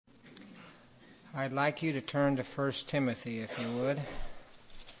I'd like you to turn to 1 Timothy, if you would.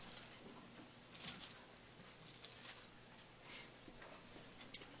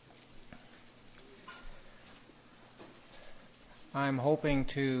 I'm hoping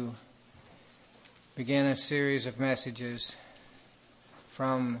to begin a series of messages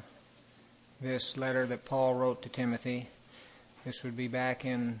from this letter that Paul wrote to Timothy. This would be back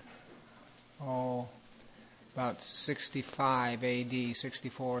in, about 65 A.D.,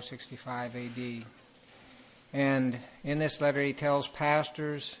 64, 65 A.D. And in this letter he tells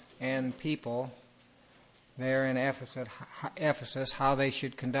pastors and people there in Ephesus how they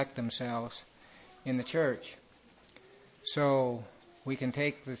should conduct themselves in the church. So we can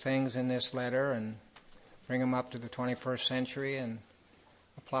take the things in this letter and bring them up to the 21st century and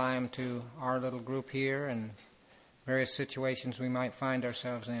apply them to our little group here and various situations we might find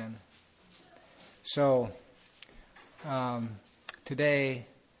ourselves in. So today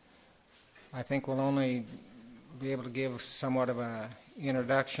I think we'll only be able to give somewhat of an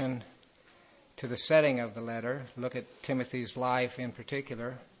introduction to the setting of the letter, look at Timothy's life in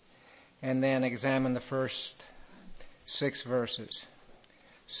particular, and then examine the first 6 verses.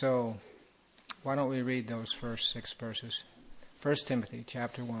 So why don't we read those first 6 verses? 1 Timothy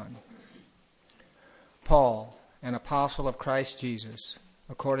chapter 1. Paul, an apostle of Christ Jesus,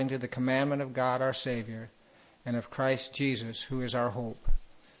 according to the commandment of God our Savior, and of Christ Jesus, who is our hope.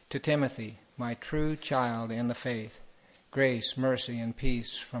 To Timothy, my true child in the faith, grace, mercy, and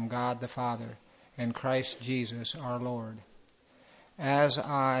peace from God the Father and Christ Jesus our Lord. As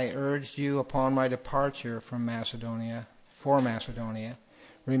I urged you upon my departure for Macedonia,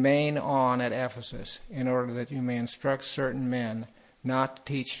 remain on at Ephesus, in order that you may instruct certain men not to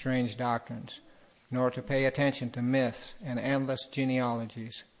teach strange doctrines, nor to pay attention to myths and endless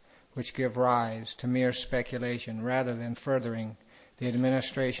genealogies, which give rise to mere speculation rather than furthering the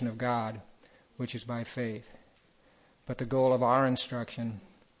administration of God, which is by faith. But the goal of our instruction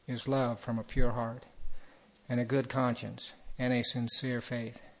is love from a pure heart, and a good conscience, and a sincere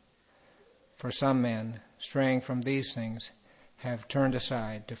faith. For some men, straying from these things, have turned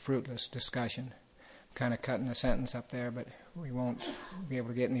aside to fruitless discussion. Kind of cutting a sentence up there, but we won't be able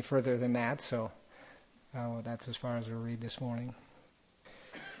to get any further than that, so that's as far as we'll read this morning.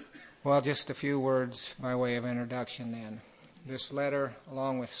 Well, just a few words by way of introduction then. This letter,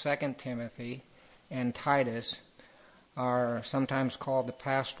 along with 2 Timothy and Titus, are sometimes called the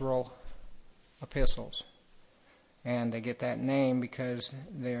pastoral epistles. And they get that name because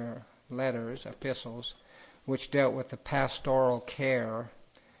they're letters, epistles, which dealt with the pastoral care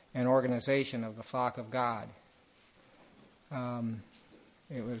and organization of the flock of God.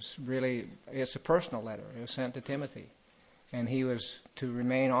 It's a personal letter. It was sent to Timothy. And he was to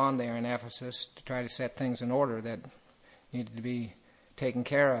remain on there in Ephesus to try to set things in order that needed to be taken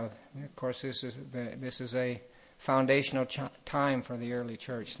care of. Of course, this is a foundational time for the early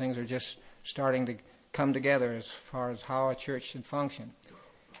church. Things are just starting to come together as far as how a church should function.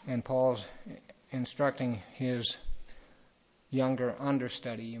 And Paul's instructing his younger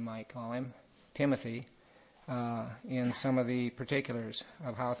understudy, you might call him, Timothy, in some of the particulars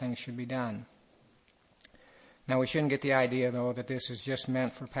of how things should be done. Now, we shouldn't get the idea, though, that this is just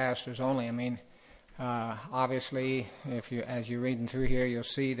meant for pastors only. I mean, obviously, as you're reading through here, you'll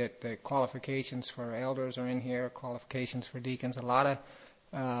see that the qualifications for elders are in here, qualifications for deacons, a lot of,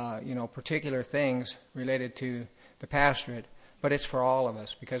 particular things related to the pastorate. But it's for all of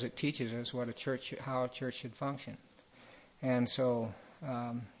us because it teaches us how a church should function. And so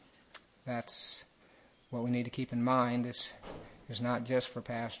that's what we need to keep in mind. This is not just for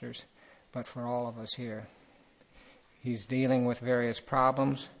pastors, but for all of us here. He's dealing with various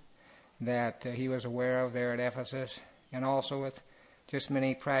problems that he was aware of there at Ephesus, and also with just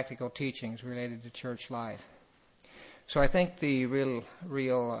many practical teachings related to church life. So I think the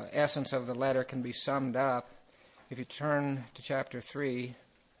real essence of the letter can be summed up if you turn to chapter 3,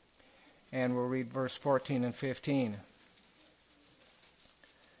 and we'll read verse 14 and 15.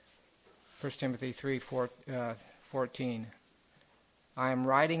 1 Timothy 3:14. I am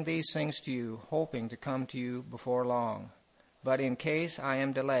writing these things to you, hoping to come to you before long. But in case I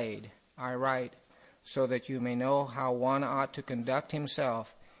am delayed, I write so that you may know how one ought to conduct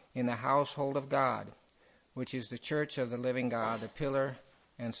himself in the household of God, which is the church of the living God, the pillar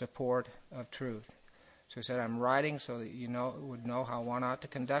and support of truth. So he said, I'm writing so that you would know how one ought to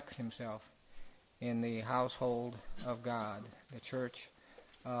conduct himself in the household of God, the church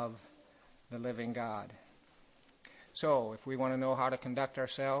of the living God. So, if we want to know how to conduct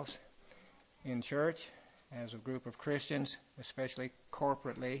ourselves in church as a group of Christians, especially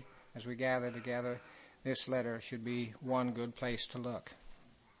corporately as we gather together, this letter should be one good place to look.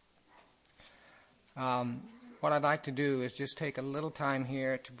 What I'd like to do is just take a little time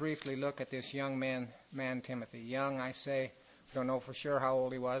here to briefly look at this young man Timothy. Young, I say, don't know for sure how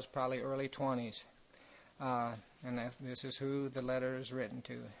old he was, probably early 20s. And this is who the letter is written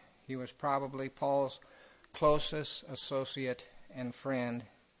to. He was probably Paul's closest associate and friend,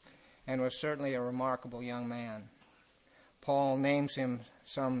 and was certainly a remarkable young man. Paul names him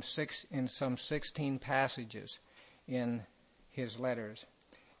in some 16 passages in his letters,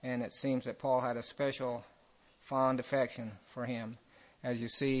 and it seems that Paul had a special fond affection for him. As you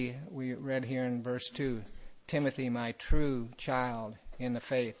see, we read here in verse 2, Timothy, my true child in the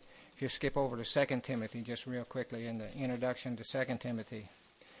faith. If you skip over to 2 Timothy just real quickly in the introduction to 2 Timothy,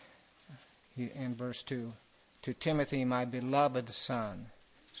 in verse 2, to Timothy, my beloved son.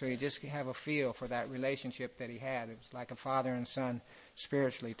 So you just have a feel for that relationship that he had. It was like a father and son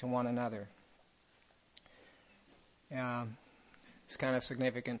spiritually to one another. It's kind of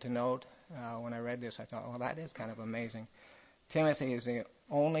significant to note. When I read this, I thought, well, that is kind of amazing. Timothy is the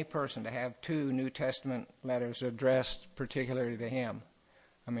only person to have 2 New Testament letters addressed particularly to him.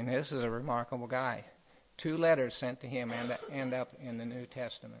 I mean, this is a remarkable guy. 2 letters sent to him end up in the New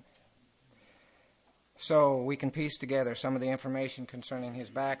Testament. So we can piece together some of the information concerning his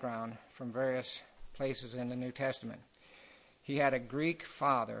background from various places in the New Testament. He had a Greek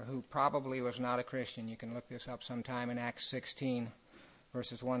father who probably was not a Christian. You can look this up sometime in Acts 16,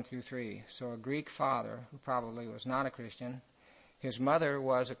 verses 1 through 3. So a Greek father who probably was not a Christian. His mother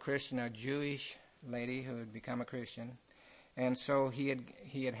was a Christian, a Jewish lady who had become a Christian. And so he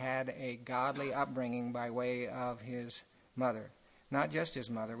had a godly upbringing by way of his mother. Not just his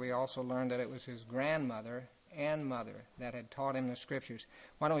mother. We also learned that it was his grandmother and mother that had taught him the Scriptures.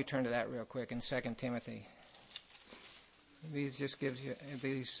 Why don't we turn to that real quick in 2 Timothy? These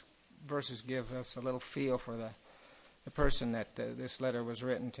verses give us a little feel for the person that this letter was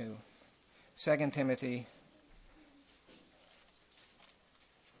written to. 2 Timothy.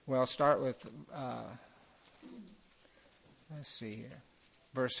 Well, start with, let's see here,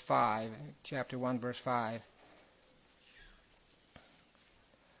 verse 5, chapter 1, verse 5.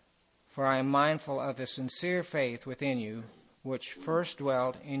 For I am mindful of the sincere faith within you, which first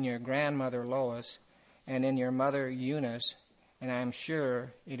dwelt in your grandmother Lois and in your mother Eunice, and I am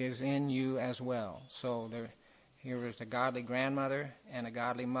sure it is in you as well. So here was a godly grandmother and a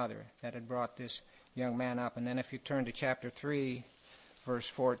godly mother that had brought this young man up. And then if you turn to chapter 3, verse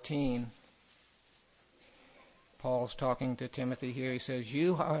 14, Paul's talking to Timothy here. He says,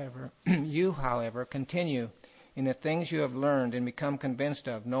 You, however, continue in the things you have learned and become convinced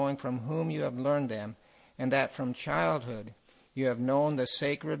of, knowing from whom you have learned them, and that from childhood you have known the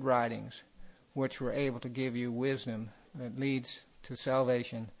sacred writings, which were able to give you wisdom that leads to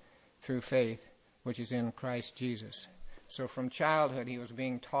salvation through faith, which is in Christ Jesus. So from childhood he was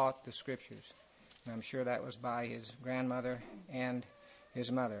being taught the Scriptures. And I'm sure that was by his grandmother and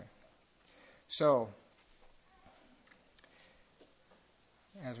his mother. So,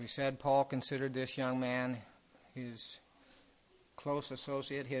 as we said, Paul considered this young man his close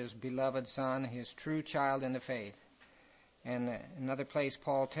associate, his beloved son, his true child in the faith. And in another place,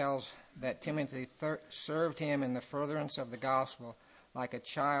 Paul tells that Timothy served him in the furtherance of the gospel like a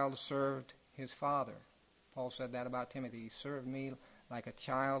child served his father. Paul said that about Timothy. He served me like a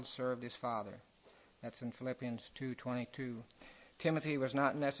child served his father. That's in Philippians 2:22. Timothy was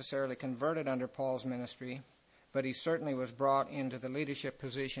not necessarily converted under Paul's ministry, but he certainly was brought into the leadership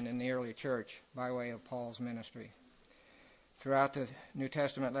position in the early church by way of Paul's ministry. Throughout the New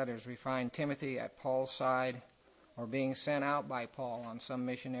Testament letters, we find Timothy at Paul's side or being sent out by Paul on some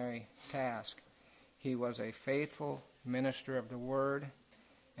missionary task. He was a faithful minister of the Word,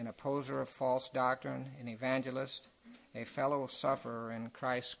 an opposer of false doctrine, an evangelist, a fellow sufferer in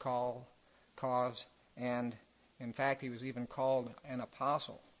Christ's cause, and in fact he was even called an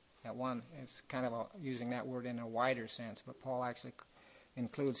apostle. It's kind of using that word in a wider sense, but Paul actually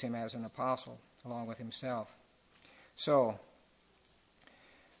includes him as an apostle along with himself. So,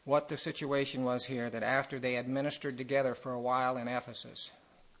 what the situation was here, that after they had ministered together for a while in Ephesus,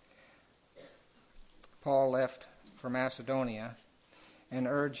 Paul left for Macedonia and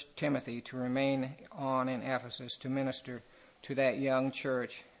urged Timothy to remain on in Ephesus to minister to that young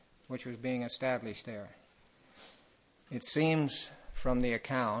church which was being established there. It seems from the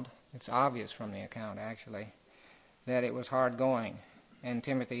account, it's obvious from the account actually, that it was hard going, and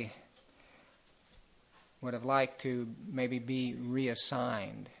Timothy would have liked to maybe be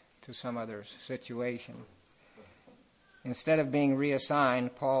reassigned to some other situation. Instead of being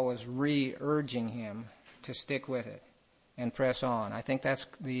reassigned, Paul was re-urging him to stick with it and press on. I think that's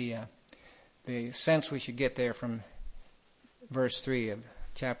the sense we should get there from verse 3 of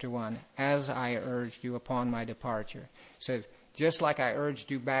chapter 1, as I urged you upon my departure. It says, just like I urged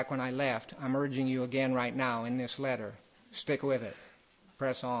you back when I left, I'm urging you again right now in this letter. Stick with it.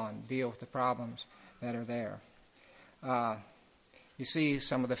 Press on. Deal with the problems that are there. You see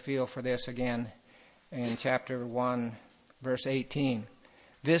some of the feel for this again in chapter 1, verse 18.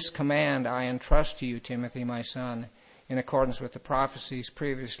 This command I entrust to you, Timothy, my son, in accordance with the prophecies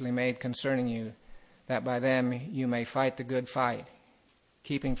previously made concerning you, that by them you may fight the good fight,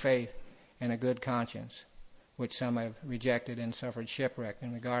 keeping faith and a good conscience, which some have rejected and suffered shipwreck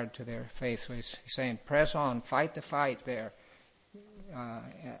in regard to their faith. So he's saying, press on, fight the fight there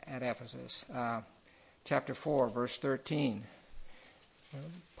at Ephesus. Chapter 4, verse 13.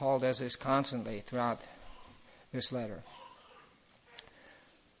 Paul does this constantly throughout this letter.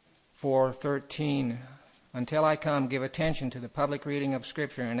 4:13. Until I come, give attention to the public reading of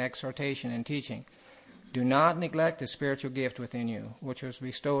Scripture and exhortation and teaching. Do not neglect the spiritual gift within you, which was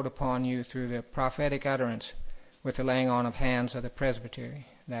bestowed upon you through the prophetic utterance with the laying on of hands of the presbytery,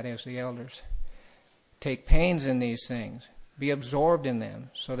 that is, the elders. Take pains in these things. Be absorbed in them,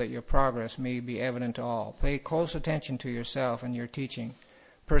 so that your progress may be evident to all. Pay close attention to yourself and your teaching.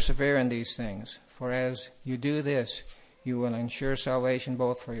 Persevere in these things, for as you do this, you will ensure salvation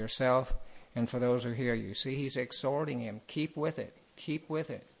both for yourself and for those who hear you. See, he's exhorting him. Keep with it. Keep with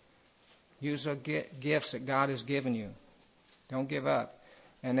it. Use the gifts that God has given you. Don't give up.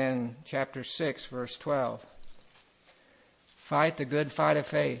 And then chapter 6, verse 12. Fight the good fight of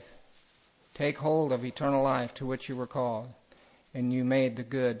faith. Take hold of eternal life to which you were called, and you made the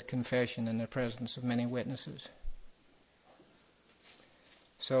good confession in the presence of many witnesses.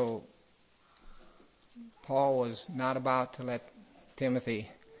 So, Paul was not about to let Timothy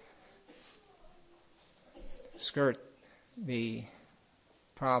skirt the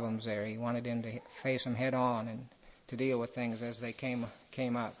problems there. He wanted him to face them head on and to deal with things as they came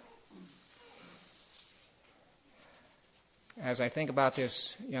up. As I think about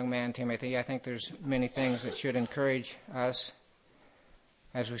this young man, Timothy, I think there's many things that should encourage us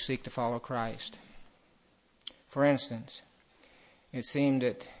as we seek to follow Christ. For instance, it seemed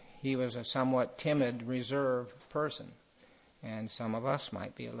that he was a somewhat timid, reserved person, and some of us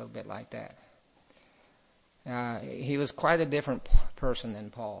might be a little bit like that. He was quite a different person than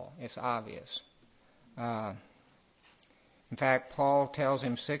Paul. It's obvious. In fact, Paul tells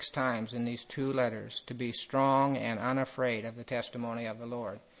him 6 times in these 2 letters to be strong and unafraid of the testimony of the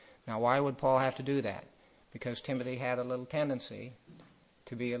Lord. Now, why would Paul have to do that? Because Timothy had a little tendency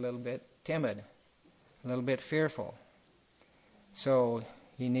to be a little bit timid, a little bit fearful. So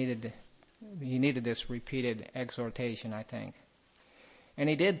he needed this repeated exhortation, I think. And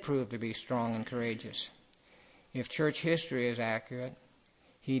he did prove to be strong and courageous. If church history is accurate,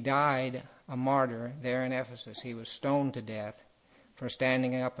 he died a martyr there in Ephesus. He was stoned to death for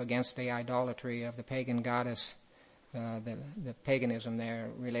standing up against the idolatry of the pagan goddess, the paganism there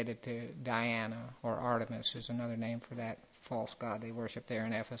related to Diana, or Artemis is another name for that false god they worship there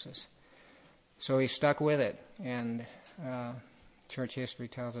in Ephesus. So he stuck with it, and church history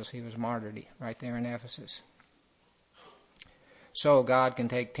tells us he was martyred right there in Ephesus. So God can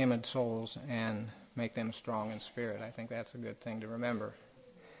take timid souls and make them strong in spirit. I think that's a good thing to remember.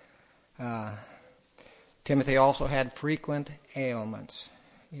 Timothy also had frequent ailments.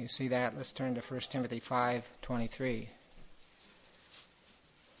 You see that? Let's turn to 1 Timothy 5:23.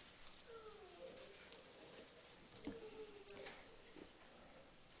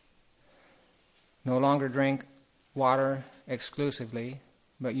 No longer drink water exclusively,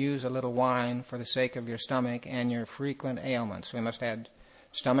 but use a little wine for the sake of your stomach and your frequent ailments. We must have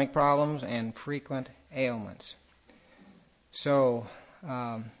stomach problems and frequent ailments. So,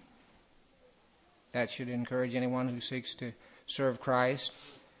 that should encourage anyone who seeks to serve Christ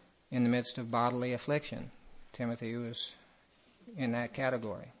in the midst of bodily affliction. Timothy was in that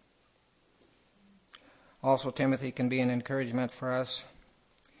category. Also, Timothy can be an encouragement for us,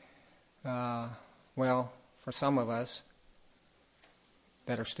 for some of us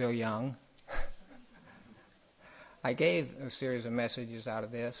that are still young. I gave a series of messages out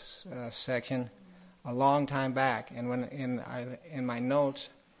of this section a long time back, and when in my notes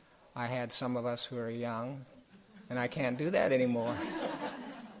I had some of us who are young, and I can't do that anymore.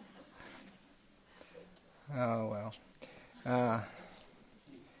 Oh, well.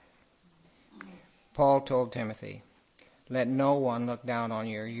 Paul told Timothy, let no one look down on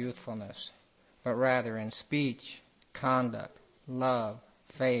your youthfulness, but rather in speech, conduct, love,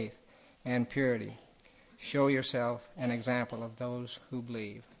 faith, and purity, show yourself an example of those who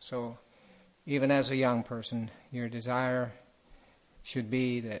believe. So, even as a young person, your desire should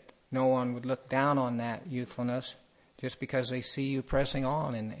be that no one would look down on that youthfulness, just because they see you pressing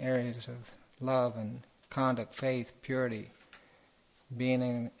on in areas of love and conduct, faith, purity,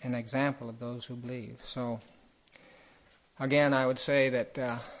 being an example of those who believe. So, again, I would say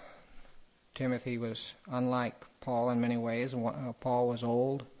that Timothy was unlike Paul in many ways. Paul was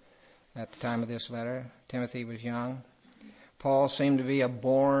old at the time of this letter. Timothy was young. Paul seemed to be a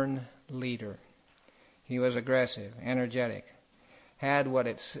born leader. He was aggressive, energetic, had what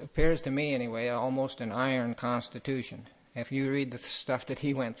it appears to me anyway, almost an iron constitution. If you read the stuff that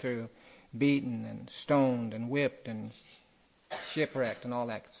he went through, beaten and stoned and whipped and shipwrecked and all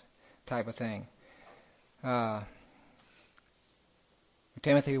that type of thing.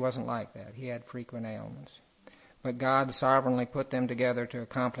 Timothy wasn't like that. He had frequent ailments. But God sovereignly put them together to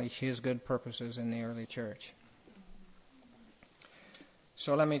accomplish His good purposes in the early church.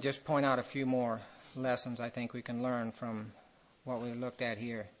 So let me just point out a few more lessons I think we can learn from what we looked at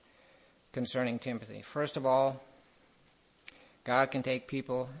here concerning Timothy. First of all, God can take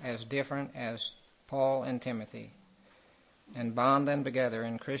people as different as Paul and Timothy and bond them together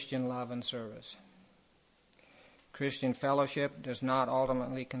in Christian love and service. Christian fellowship does not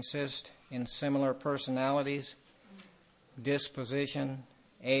ultimately consist in similar personalities, disposition,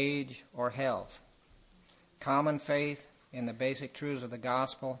 age, or health. Common faith in the basic truths of the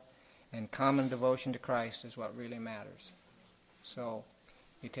gospel and common devotion to Christ is what really matters. So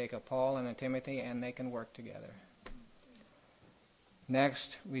you take a Paul and a Timothy and they can work together.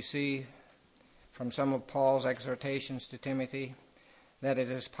 Next, we see from some of Paul's exhortations to Timothy that it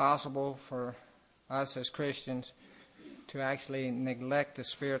is possible for us as Christians to actually neglect the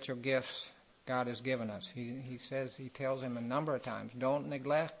spiritual gifts God has given us. He tells him a number of times, don't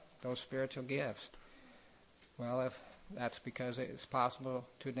neglect those spiritual gifts. Well, if that's because it's possible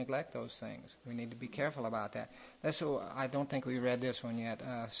to neglect those things. We need to be careful about that. I don't think we read this one yet.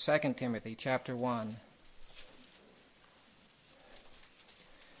 2 Timothy chapter 1.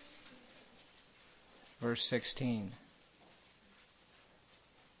 Verse 16.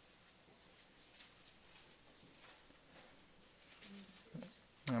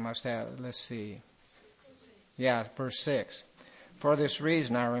 I must have, let's see. Yeah, verse 6. For this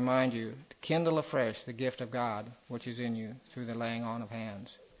reason I remind you to kindle afresh the gift of God which is in you through the laying on of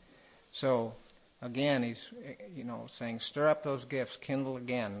hands. So, again, he's saying stir up those gifts, kindle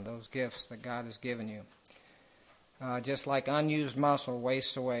again those gifts that God has given you. Just like unused muscle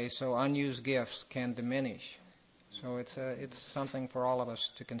wastes away, so unused gifts can diminish. So it's something for all of us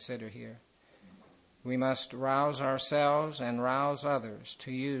to consider here. We must rouse ourselves and rouse others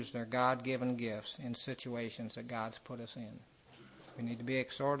to use their God-given gifts in situations that God's put us in. We need to be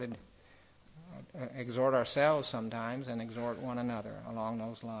exhorted, exhort ourselves sometimes and exhort one another along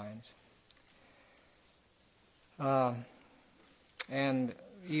those lines. And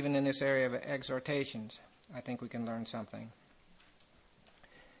even in this area of exhortations, I think we can learn something.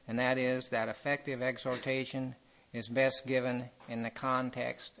 And that is that effective exhortation is best given in the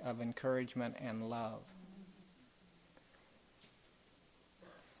context of encouragement and love.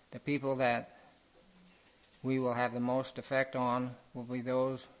 The people that we will have the most effect on will be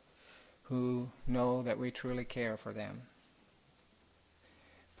those who know that we truly care for them.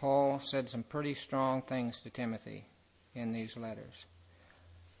 Paul said some pretty strong things to Timothy in these letters.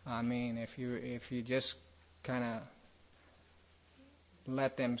 I mean, if you just kind of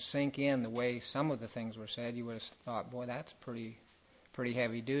let them sink in the way some of the things were said, you would have thought, boy, that's pretty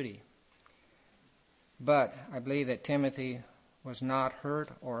heavy duty. But I believe that Timothy was not hurt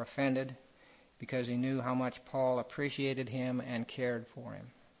or offended because he knew how much Paul appreciated him and cared for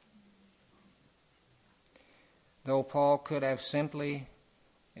him. Though Paul could have simply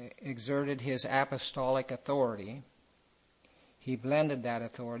exerted his apostolic authority, he blended that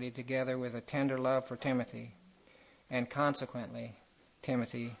authority together with a tender love for Timothy, and consequently,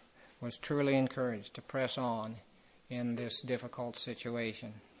 Timothy was truly encouraged to press on in this difficult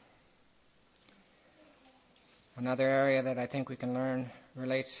situation. Another area that I think we can learn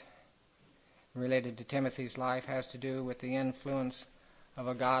related to Timothy's life has to do with the influence of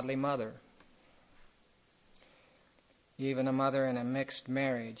a godly mother. Even a mother in a mixed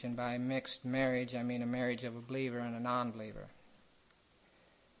marriage, and by mixed marriage I mean a marriage of a believer and a non-believer.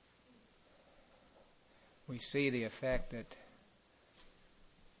 We see the effect that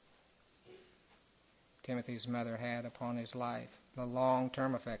Timothy's mother had upon his life, the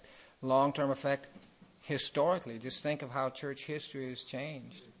long-term effect. Long-term effect historically. Just think of how church history has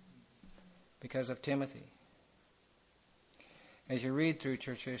changed because of Timothy. As you read through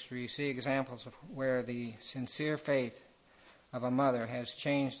church history, you see examples of where the sincere faith of a mother has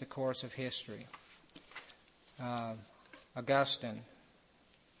changed the course of history. Augustine,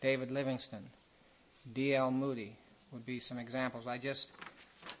 David Livingstone, D.L. Moody, would be some examples. I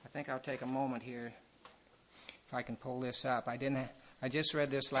think I'll take a moment here if I can pull this up. I just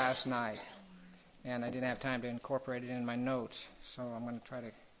read this last night, and I didn't have time to incorporate it in my notes, so I'm going to try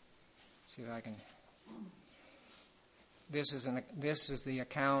to see if I can. This is the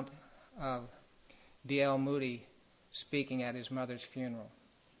account of D.L. Moody speaking at his mother's funeral,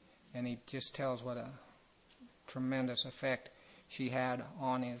 and he just tells what a tremendous effect she had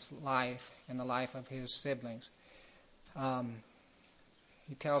on his life and the life of his siblings.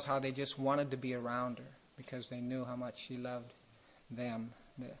 He tells how they just wanted to be around her because they knew how much she loved them.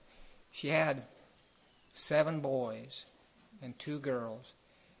 She had 7 boys and 2 girls,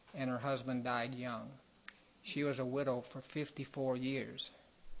 and her husband died young. She was a widow for 54 years,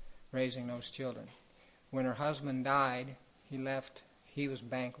 raising those children. When her husband died, he was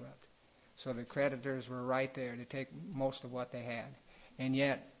bankrupt. So the creditors were right there to take most of what they had. And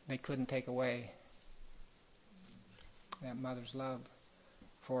yet, they couldn't take away that mother's love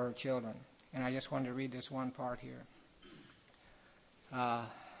for her children. And I just wanted to read this one part here. It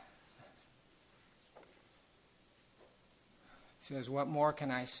says, "What more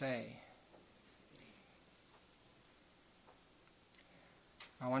can I say?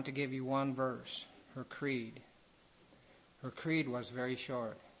 I want to give you one verse, her creed. Her creed was very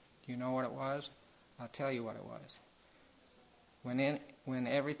short. Do you know what it was? I'll tell you what it was. When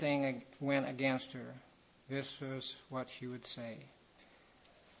everything went against her, this was what she would say.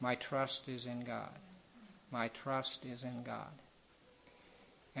 My trust is in God. My trust is in God.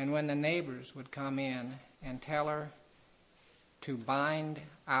 And when the neighbors would come in and tell her to bind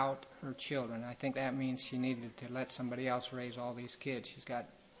out her children, I think that means she needed to let somebody else raise all these kids. She's got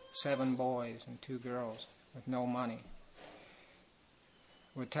 7 boys and 2 girls with no money.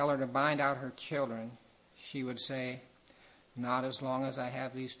 Would tell her to bind out her children, she would say, not as long as I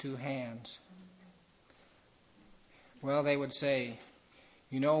have these 2 hands. Well, they would say,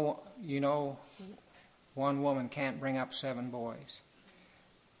 you know, one woman can't bring up 7 boys.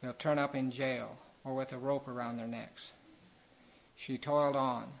 They'll turn up in jail or with a rope around their necks. She toiled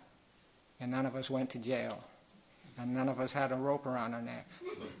on, and none of us went to jail, and none of us had a rope around our necks.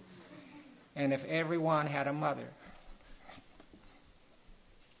 And if everyone had a mother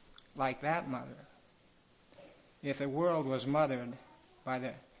like that mother, if the world was mothered by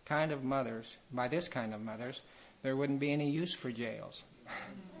this kind of mothers, there wouldn't be any use for jails.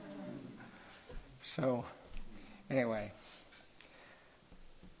 So, anyway,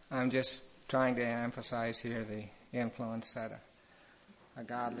 I'm just trying to emphasize here the influence that a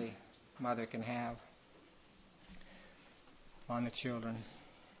godly mother can have on the children.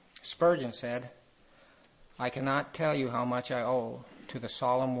 Spurgeon said, I cannot tell you how much I owe to the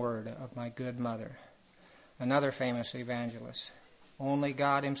solemn word of my good mother. Another famous evangelist. Only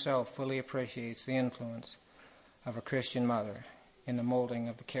God himself fully appreciates the influence of a Christian mother in the molding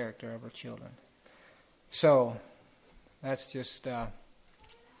of the character of her children. So, that's just, I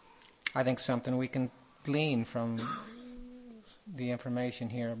think, something we can glean from the information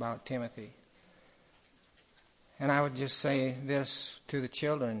here about Timothy. And I would just say this to the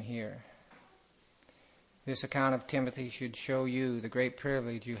children here. This account of Timothy should show you the great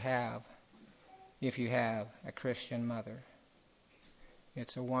privilege you have if you have a Christian mother.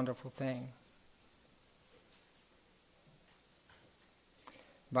 It's a wonderful thing.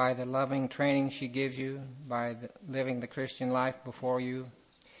 By the loving training she gives you, by living the Christian life before you,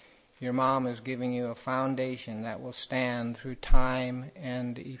 your mom is giving you a foundation that will stand through time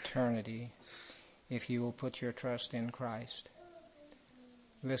and eternity if you will put your trust in Christ.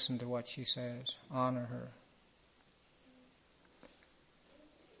 Listen to what she says. Honor her.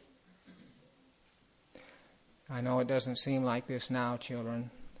 I know it doesn't seem like this now,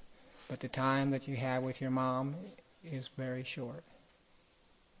 children, but the time that you have with your mom is very short.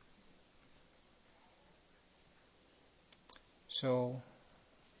 So,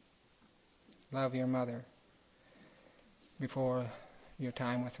 love your mother before your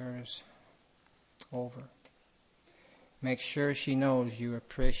time with her is over. Make sure she knows you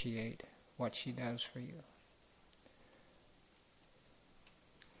appreciate what she does for you.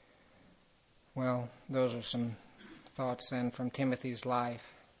 Well, those are some thoughts then from Timothy's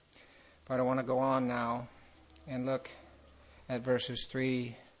life. But I want to go on now and look at verses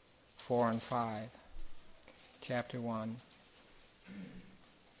 3, 4, and 5. Chapter 1.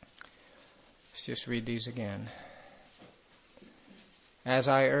 Let's just read these again. As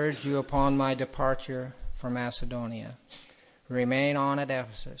I urged you upon my departure from Macedonia, remain on at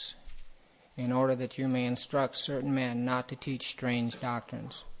Ephesus, in order that you may instruct certain men not to teach strange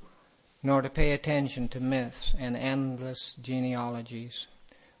doctrines, nor to pay attention to myths and endless genealogies,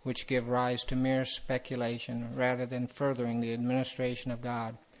 which give rise to mere speculation rather than furthering the administration of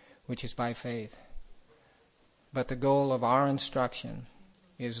God, which is by faith. But the goal of our instruction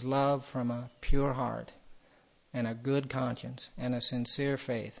is love from a pure heart and a good conscience and a sincere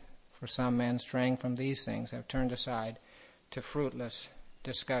faith, for some men straying from these things have turned aside to fruitless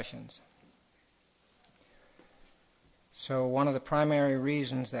discussions. So one of the primary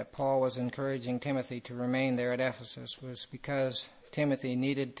reasons that Paul was encouraging Timothy to remain there at Ephesus was because Timothy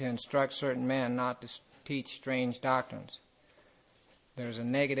needed to instruct certain men not to teach strange doctrines. There's a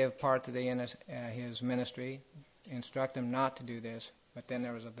negative part to his ministry, instruct them not to do this, but then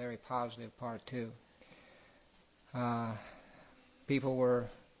there was a very positive part too. People were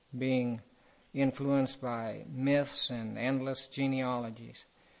being influenced by myths and endless genealogies.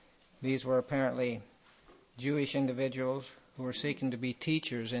 These were apparently Jewish individuals who were seeking to be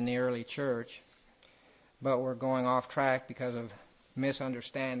teachers in the early church, but were going off track because of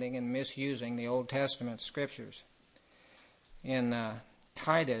misunderstanding and misusing the Old Testament scriptures. In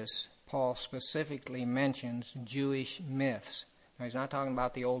Titus, Paul specifically mentions Jewish myths. Now, he's not talking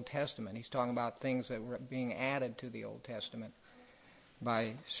about the Old Testament. He's talking about things that were being added to the Old Testament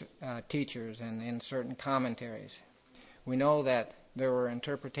by teachers and in certain commentaries. We know that there were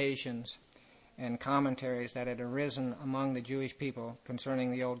interpretations and commentaries that had arisen among the Jewish people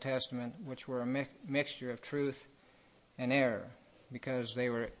concerning the Old Testament, which were a mixture of truth and error, because they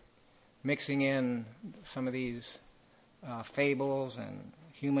were mixing in some of these fables and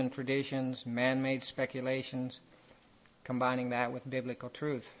human traditions, man-made speculations, combining that with biblical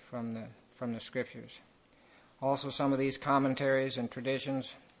truth from the Scriptures. Also, some of these commentaries and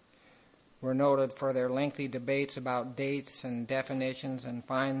traditions were noted for their lengthy debates about dates and definitions and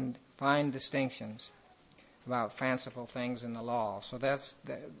fine distinctions about fanciful things in the law. So there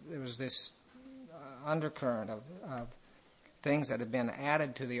was this undercurrent of things that had been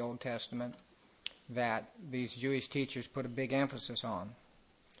added to the Old Testament that these Jewish teachers put a big emphasis on.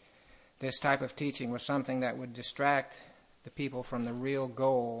 This type of teaching was something that would distract the people from the real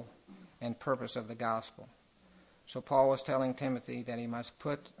goal and purpose of the gospel. So Paul was telling Timothy that he must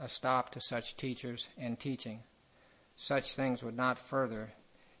put a stop to such teachers and teaching. Such things would not further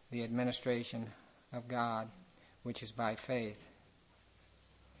the administration of God, which is by faith.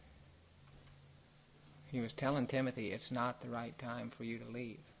 He was telling Timothy it's not the right time for you to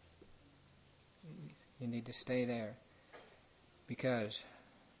leave. You need to stay there because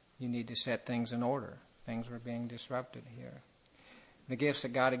you need to set things in order. Things were being disrupted here. The gifts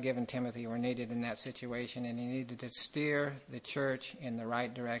that God had given Timothy were needed in that situation, and he needed to steer the church in the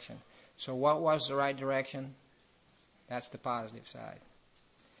right direction. So what was the right direction? That's the positive side.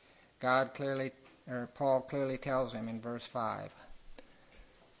 Paul clearly tells him in verse 5,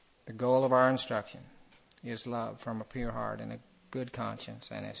 the goal of our instruction is love from a pure heart and a good conscience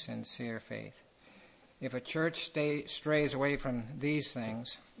and a sincere faith. If a church strays away from these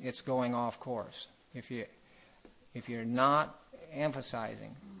things, it's going off course. If you're not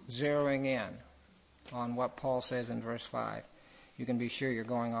emphasizing, zeroing in on what Paul says in verse 5, you can be sure you're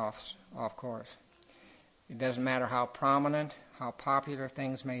going off course. It doesn't matter how prominent, how popular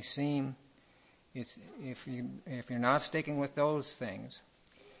things may seem. If you're not sticking with those things,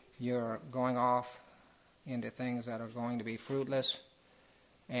 you're going off into things that are going to be fruitless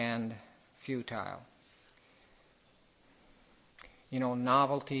and futile.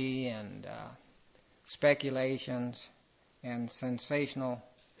 Novelty and speculations and sensational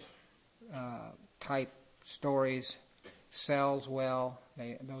type stories sells well.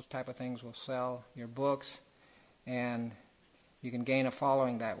 Those type of things will sell your books, and you can gain a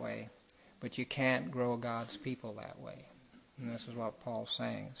following that way, but you can't grow God's people that way. And this is what Paul's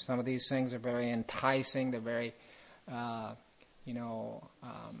saying. Some of these things are very enticing. They're very, the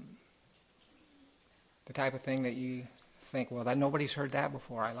type of thing that you think, well, nobody's heard that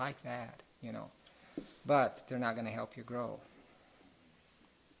before. I like that, But they're not going to help you grow.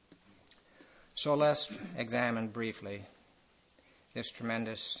 So let's examine briefly this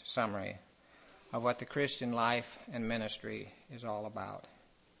tremendous summary of what the Christian life and ministry is all about,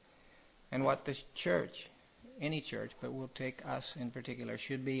 and what the church, any church, but we'll take us in particular,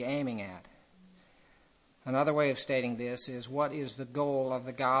 should be aiming at. Another way of stating this is, what is the goal of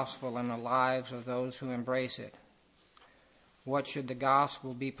the gospel in the lives of those who embrace it? What should the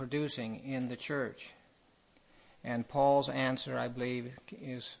gospel be producing in the church? And Paul's answer, I believe,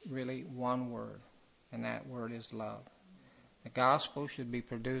 is really one word, and that word is love. The gospel should be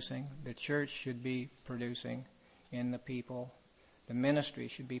producing, the church should be producing in the people, the ministry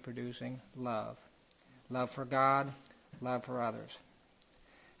should be producing love. Love for God, love for others.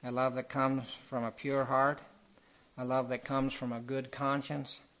 A love that comes from a pure heart, a love that comes from a good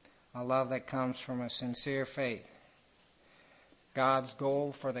conscience, a love that comes from a sincere faith. God's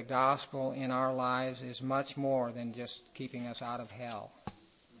goal for the gospel in our lives is much more than just keeping us out of hell.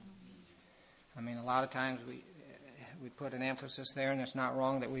 I mean, a lot of times we put an emphasis there, and it's not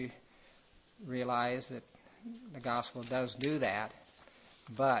wrong that we realize that the gospel does do that,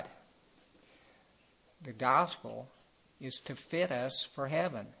 but the gospel is to fit us for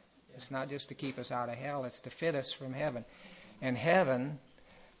heaven. It's not just to keep us out of hell, it's to fit us from heaven. And heaven,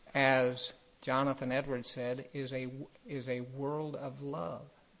 as Jonathan Edwards said, is a world of love.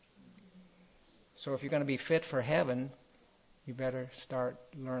 So if you're going to be fit for heaven, you better start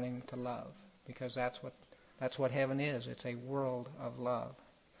learning to love, because that's what heaven is. It's a world of love.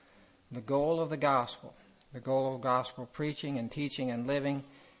 The goal of the gospel preaching and teaching and living,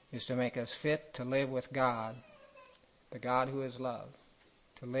 is to make us fit to live with God, the God who is love,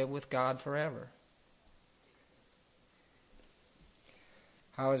 to live with God forever.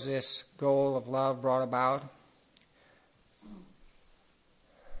 How is this goal of love brought about?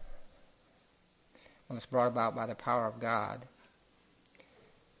 Well, it's brought about by the power of God.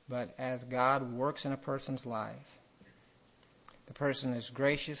 But as God works in a person's life, the person is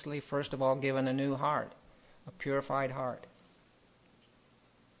graciously, first of all, given a new heart, a purified heart.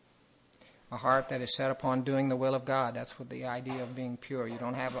 A heart that is set upon doing the will of God. That's what the idea of being pure. You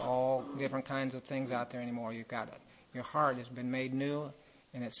don't have all different kinds of things out there anymore. You've got it. Your heart has been made new,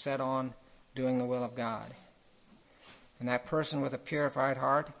 and it's set on doing the will of God. And that person with a purified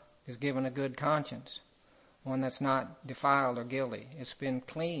heart is given a good conscience, one that's not defiled or guilty. It's been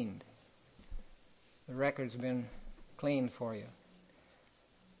cleaned. The record's been cleaned for you,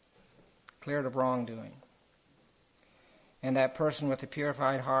 cleared of wrongdoing. And that person with a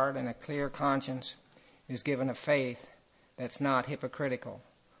purified heart and a clear conscience is given a faith that's not hypocritical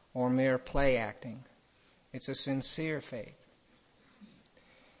or mere play acting. It's a sincere faith.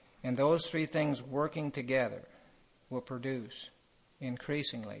 And those three things working together will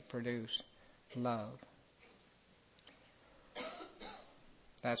increasingly produce love.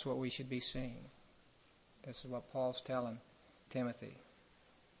 That's what we should be seeing. This is what Paul's telling Timothy.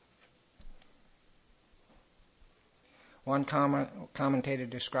 One commentator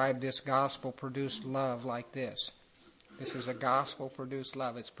described this gospel-produced love like this. This is a gospel-produced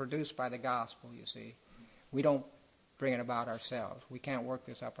love. It's produced by the gospel, you see. We don't bring it about ourselves. We can't work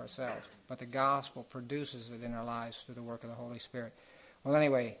this up ourselves. But the gospel produces it in our lives through the work of the Holy Spirit. Well,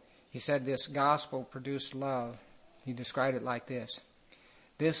 anyway, he said this gospel-produced love, he described it like this.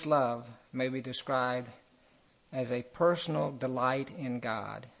 This love may be described as a personal delight in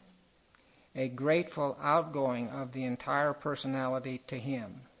God, a grateful outgoing of the entire personality to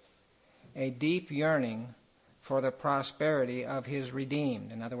Him, a deep yearning for the prosperity of His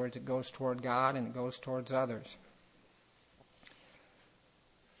redeemed. In other words, it goes toward God and it goes towards others.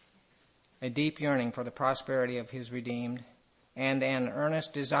 A deep yearning for the prosperity of His redeemed, and an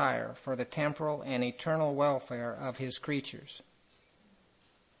earnest desire for the temporal and eternal welfare of His creatures.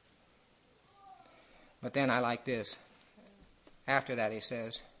 But then I like this. After that he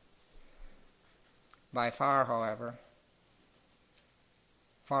says, by far, however,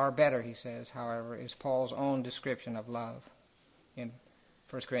 far better, he says, however, is Paul's own description of love in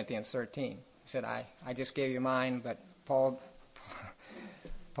 1 Corinthians 13. He said, I just gave you mine, but Paul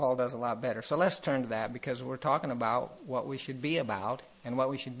does a lot better. So let's turn to that, because we're talking about what we should be about, and what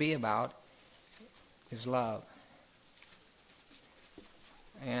we should be about is love.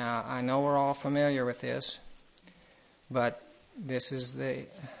 And I know we're all familiar with this, but this is the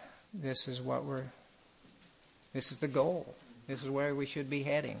goal. This is where we should be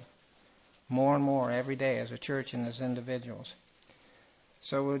heading, more and more every day as a church and as individuals.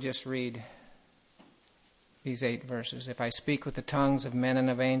 So we'll just read these 8 verses. If I speak with the tongues of men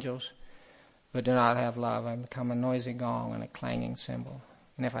and of angels, but do not have love, I become a noisy gong and a clanging cymbal.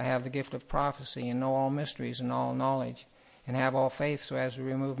 And if I have the gift of prophecy and know all mysteries and all knowledge, and have all faith so as to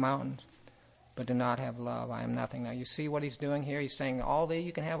remove mountains, but do not have love, I am nothing. Now you see what he's doing here? He's saying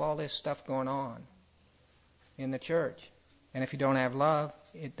you can have all this stuff going on in the church, and if you don't have love,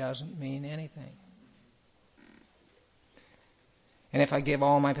 it doesn't mean anything. And if I give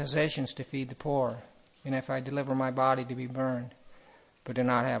all my possessions to feed the poor, and if I deliver my body to be burned, but do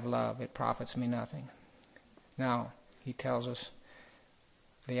not have love, it profits me nothing. Now, he tells us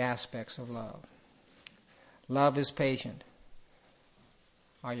the aspects of love. Love is patient.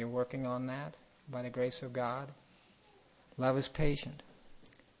 Are you working on that by the grace of God? Love is patient.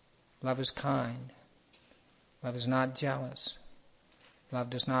 Love is kind. Love is not jealous.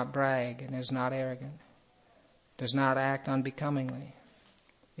 Love does not brag and is not arrogant. Does not act unbecomingly.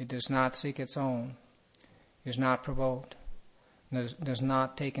 It does not seek its own. Is not provoked. does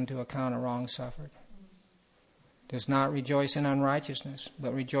not take into account a wrong suffered, does not rejoice in unrighteousness,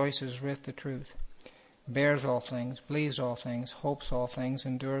 but rejoices with the truth, bears all things, believes all things, hopes all things,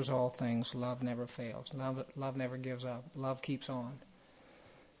 endures all things. Love never fails. Love never gives up. Love keeps on.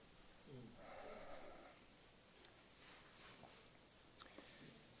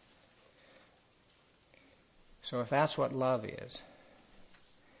 So if that's what love is,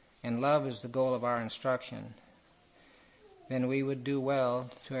 and love is the goal of our instruction, then we would do well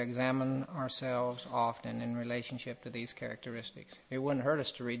to examine ourselves often in relationship to these characteristics. It wouldn't hurt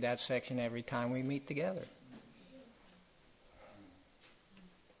us to read that section every time we meet together.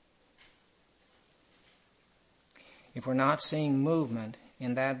 If we're not seeing movement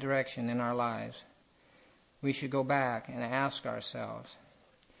in that direction in our lives, we should go back and ask ourselves,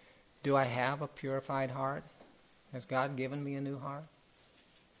 do I have a purified heart? Has God given me a new heart?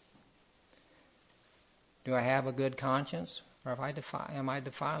 Do I have a good conscience? Or am I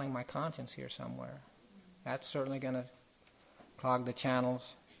defiling my conscience here somewhere? That's certainly going to clog the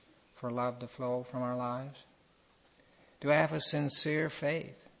channels for love to flow from our lives. Do I have a sincere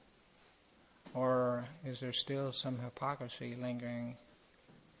faith? Or is there still some hypocrisy lingering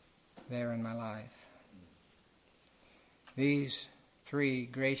there in my life? These three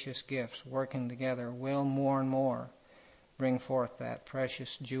gracious gifts working together will more and more bring forth that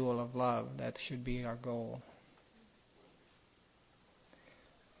precious jewel of love that should be our goal.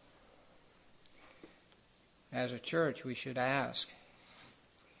 As a church, we should ask,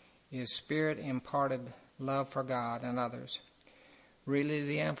 is Spirit-imparted love for God and others really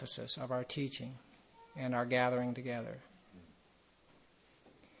the emphasis of our teaching and our gathering together?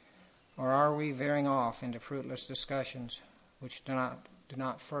 Or are we veering off into fruitless discussions which do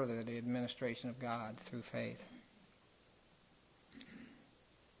not further the administration of God through faith?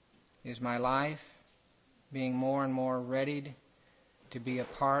 Is my life being more and more readied to be a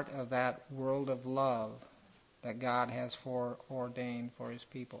part of that world of love that God has foreordained for His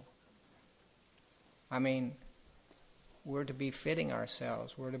people? I mean, we're to be fitting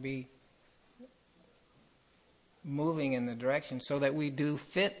ourselves. We're to be moving in the direction so that we do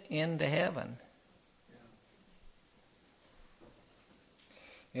fit into heaven.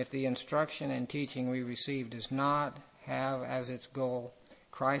 If the instruction and teaching we receive does not have as its goal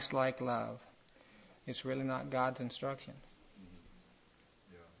Christ-like love, it's really not God's instruction.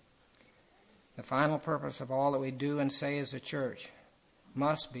 The final purpose of all that we do and say as a church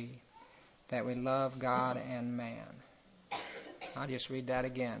must be that we love God and man. I'll just read that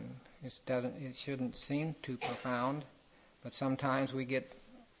again. It shouldn't seem too profound, but sometimes we get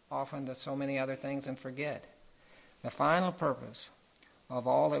off into so many other things and forget. The final purpose of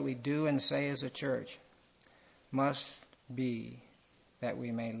all that we do and say as a church must be that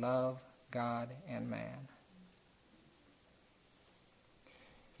we may love God and man.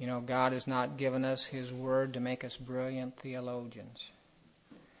 You know, God has not given us His Word to make us brilliant theologians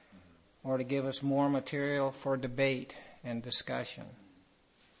or to give us more material for debate and discussion.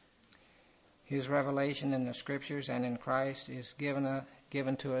 His revelation in the Scriptures and in Christ is given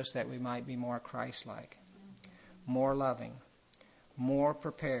to us that we might be more Christ-like, more loving, more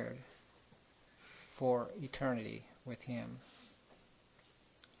prepared for eternity with Him.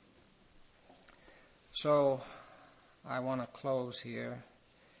 So, I want to close here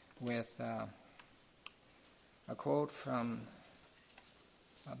with a quote from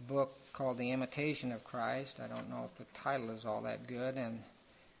a book called The Imitation of Christ. I don't know if the title is all that good, and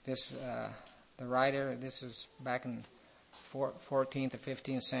this the writer, this is back in 14th or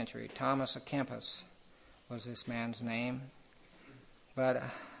 15th century. Thomas à Kempis was this man's name. But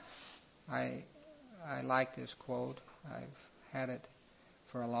I like this quote. I've had it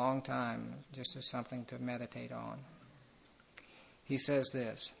for a long time, just as something to meditate on. He says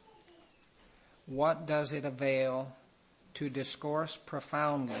this: "What does it avail to discourse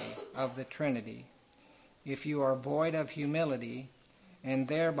profoundly of the Trinity if you are void of humility and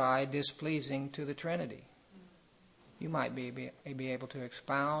thereby displeasing to the Trinity?" You might be able to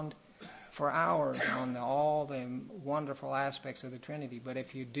expound for hours on all the wonderful aspects of the Trinity, but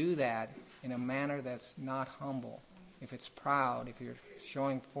if you do that in a manner that's not humble, if it's proud, if you're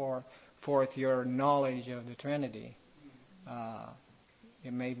showing forth your knowledge of the Trinity,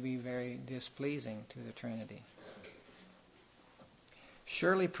 it may be very displeasing to the Trinity.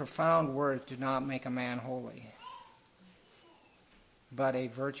 Surely profound words do not make a man holy, but a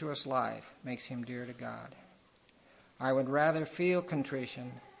virtuous life makes him dear to God. I would rather feel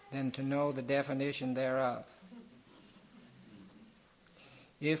contrition than to know the definition thereof.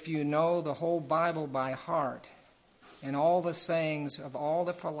 If you know the whole Bible by heart and all the sayings of all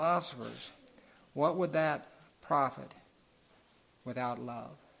the philosophers, what would that profit? without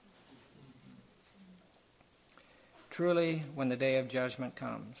love. Truly, when the day of judgment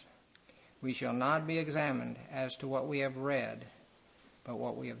comes, we shall not be examined as to what we have read, but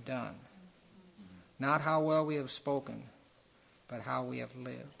what we have done. Not how well we have spoken, but how we have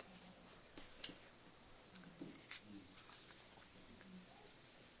lived.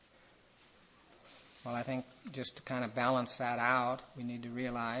 Well, I think just to kind of balance that out, we need to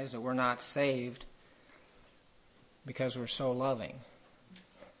realize that we're not saved because we're so loving.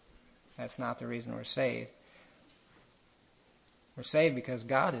 That's not the reason we're saved. We're saved because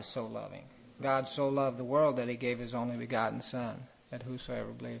God is so loving. God so loved the world that he gave his only begotten Son, that whosoever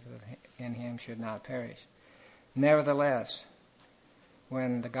believeth in him should not perish. Nevertheless,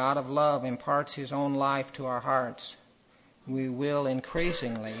 when the God of love imparts his own life to our hearts, we will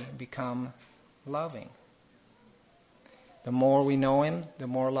increasingly become loving. The more we know him, the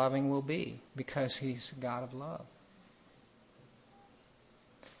more loving we'll be, because he's a God of love.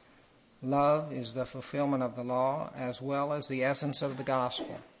 Love is the fulfillment of the law as well as the essence of the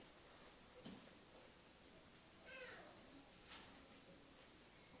gospel.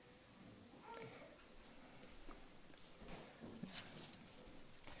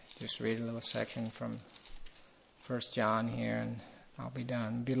 Just read a little section from 1 John here and I'll be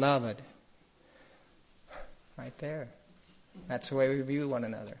done. Beloved, right there. That's the way we view one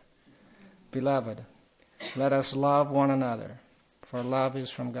another. Beloved, let us love one another, for love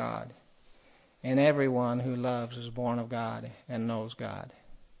is from God. And everyone who loves is born of God and knows God.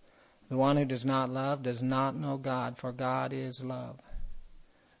 The one who does not love does not know God, for God is love.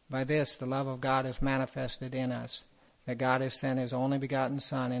 By this the love of God is manifested in us, that God has sent his only begotten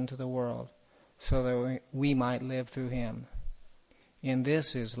Son into the world, so that we might live through him. In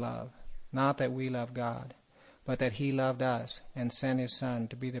this is love, not that we love God, but that he loved us and sent his Son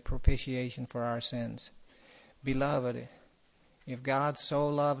to be the propitiation for our sins. Beloved, if God so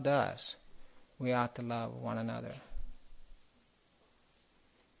loved us, we ought to love one another.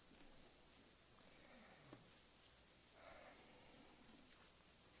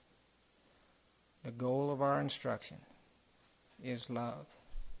 The goal of our instruction is love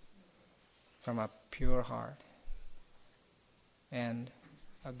from a pure heart and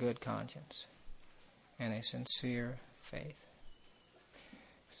a good conscience and a sincere faith.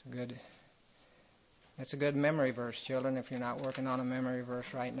 That's a good memory verse, children. If you're not working on a memory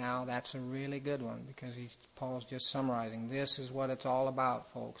verse right now, that's a really good one, because Paul's just summarizing. This is what it's all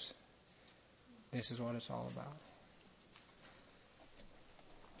about, folks. This is what it's all about.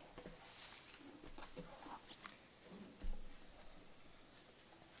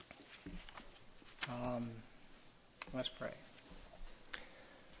 Let's pray.